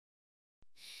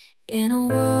In a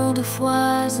world of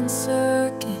whys and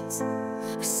circuits,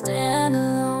 I stand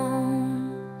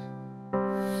alone.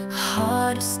 A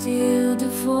heart of steel,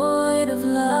 devoid of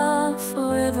love,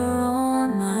 forever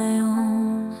on my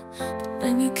own. But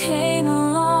then you came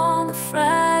along, a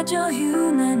fragile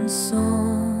human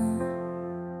soul,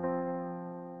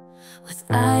 with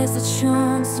eyes that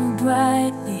shone so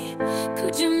brightly.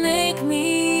 Could you make